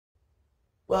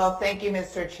Well, thank you,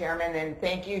 Mr. Chairman, and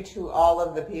thank you to all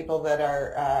of the people that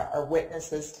are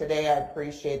witnesses today. I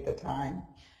appreciate the time.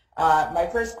 My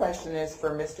first question is for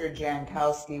Mr.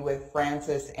 Jankowski with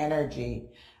Francis Energy.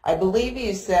 I believe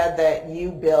you said that you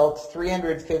built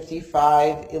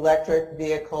 355 electric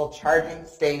vehicle charging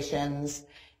stations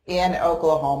in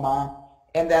Oklahoma,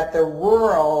 and that the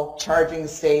rural charging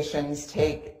stations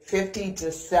take 50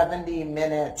 to 70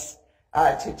 minutes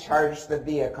to charge the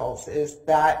vehicles. Is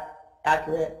that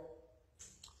accurate?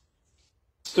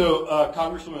 So,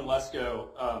 Congresswoman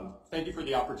Lesko, thank you for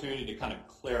the opportunity to kind of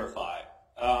clarify.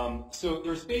 So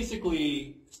there's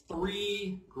basically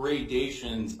 3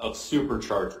 gradations of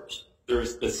superchargers.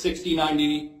 There's the 60,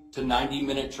 90 to 90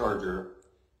 minute charger,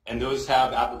 and those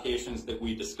have applications that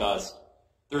we discussed.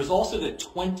 There's also the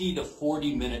 20 to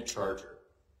 40 minute charger,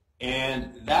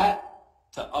 and that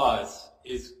to us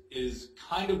is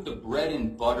kind of the bread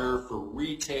and butter for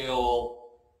retail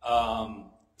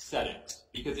settings,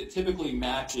 because it typically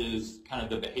matches kind of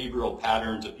the behavioral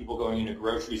patterns of people going into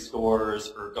grocery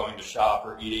stores or going to shop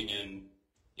or eating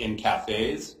in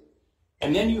cafes.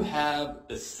 And then you have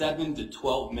the 7 to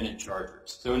 12 minute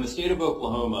chargers. So in the state of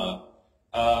Oklahoma,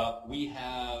 we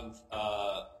have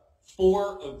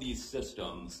 4 of these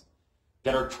systems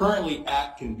that are currently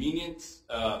at convenience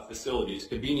facilities,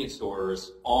 convenience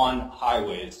stores on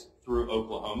highways through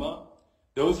Oklahoma.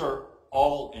 Those are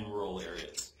all in rural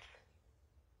areas.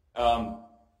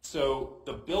 So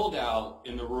the build out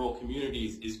in the rural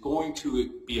communities is going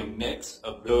to be a mix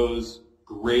of those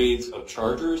grades of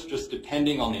chargers, just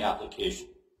depending on the application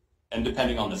and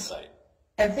depending on the site.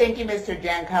 And thank you, Mr.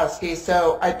 Jankowski.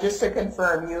 So just to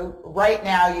confirm, right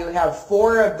now you have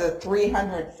 4 of the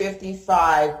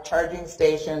 355 charging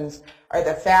stations are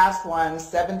the fast ones,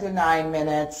 7 to 9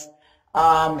 minutes.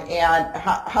 And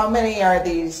how many are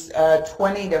these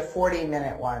 20 to 40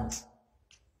 minute ones?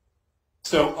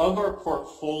 So of our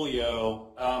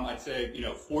portfolio, I'd say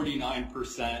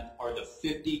 49% are the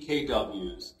 50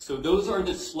 kWs. So those are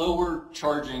the slower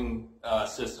charging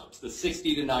systems, the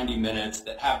 60 to 90 minutes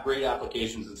that have great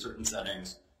applications in certain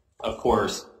settings. Of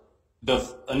course,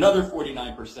 another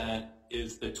 49%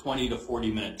 is the 20 to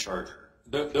 40 minute charger.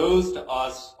 Those to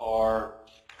us are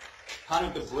kind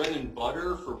of the bread and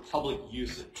butter for public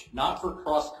usage, not for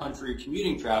cross-country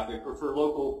commuting traffic, but for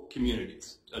local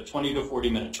communities, a 20 to 40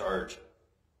 minute charge.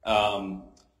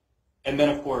 And then,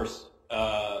 of course,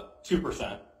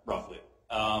 2% roughly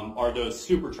are those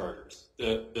superchargers,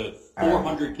 the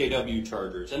 400 kW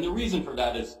chargers. And the reason for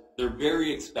that is they're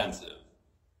very expensive.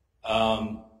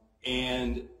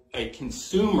 And a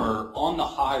consumer on the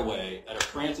highway at a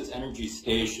Francis Energy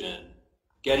station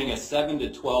getting a 7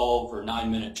 to 12 or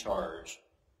 9 minute charge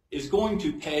is going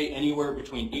to pay anywhere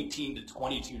between $18 to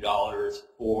 $22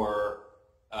 for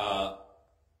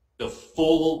the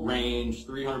full range,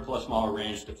 300 plus mile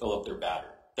range to fill up their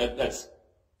battery. That's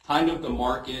kind of the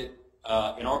market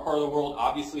in our part of the world.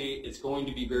 Obviously, it's going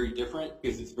to be very different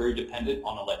because it's very dependent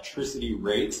on electricity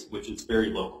rates, which is very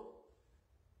local.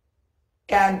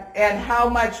 And how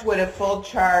much would a full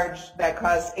charge that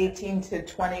costs $18 to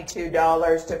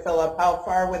 $22 to fill up, how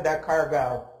far would that car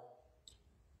go?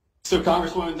 So,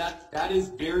 Congresswoman, that is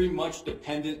very much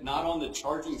dependent not on the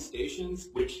charging stations,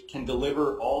 which can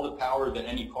deliver all the power that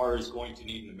any car is going to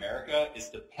need in America. It's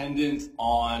dependent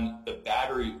on the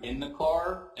battery in the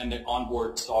car and the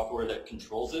onboard software that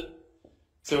controls it.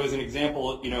 So, as an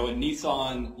example, a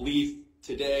Nissan Leaf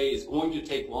today is going to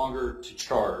take longer to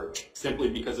charge simply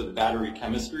because of the battery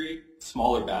chemistry,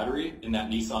 smaller battery in that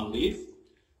Nissan Leaf,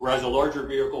 whereas a larger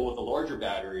vehicle with a larger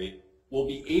battery will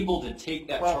be able to take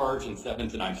that charge in 7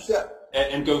 to 9 minutes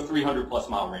and go 300 plus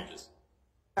mile ranges.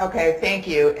 Okay, thank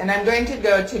you. And I'm going to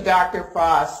go to Dr.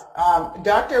 Foss.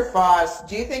 Dr. Foss,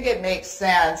 do you think it makes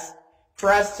sense for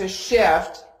us to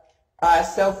shift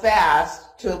so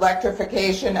fast to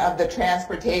electrification of the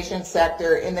transportation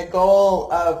sector in the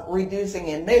goal of reducing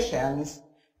emissions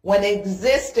when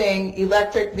existing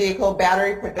electric vehicle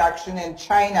battery production in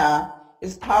China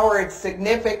is powered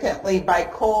significantly by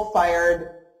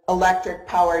coal-fired electric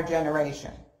power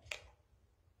generation?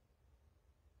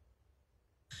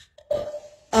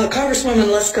 Congresswoman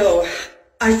Lesko,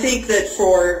 I think that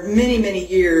for many, many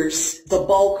years, the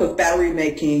bulk of battery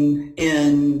making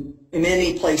in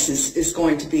many places is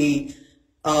going to be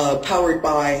powered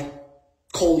by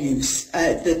coal use.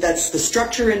 That's the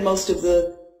structure in most of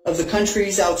the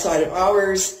countries outside of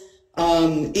ours.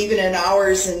 Even in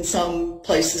ours, in some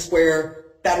places where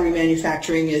battery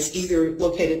manufacturing is either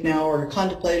located now or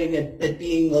contemplating it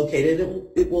being located,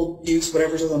 it will use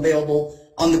whatever's available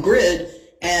on the grid.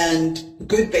 And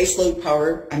good baseload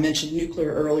power, I mentioned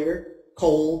nuclear earlier,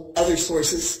 coal, other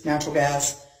sources, natural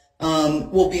gas,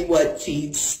 will be what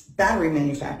feeds battery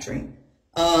manufacturing.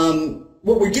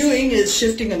 What we're doing is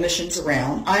shifting emissions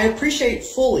around. I appreciate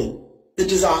fully the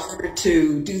desire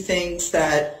to do things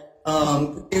that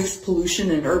reduce pollution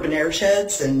in urban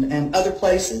airsheds and other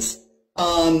places.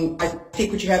 I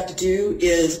think what you have to do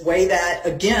is weigh that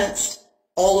against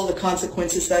all of the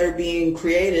consequences that are being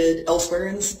created elsewhere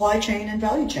in the supply chain and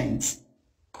value chains.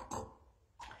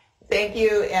 Thank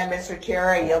you, and Mr.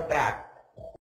 Chair, I yield back.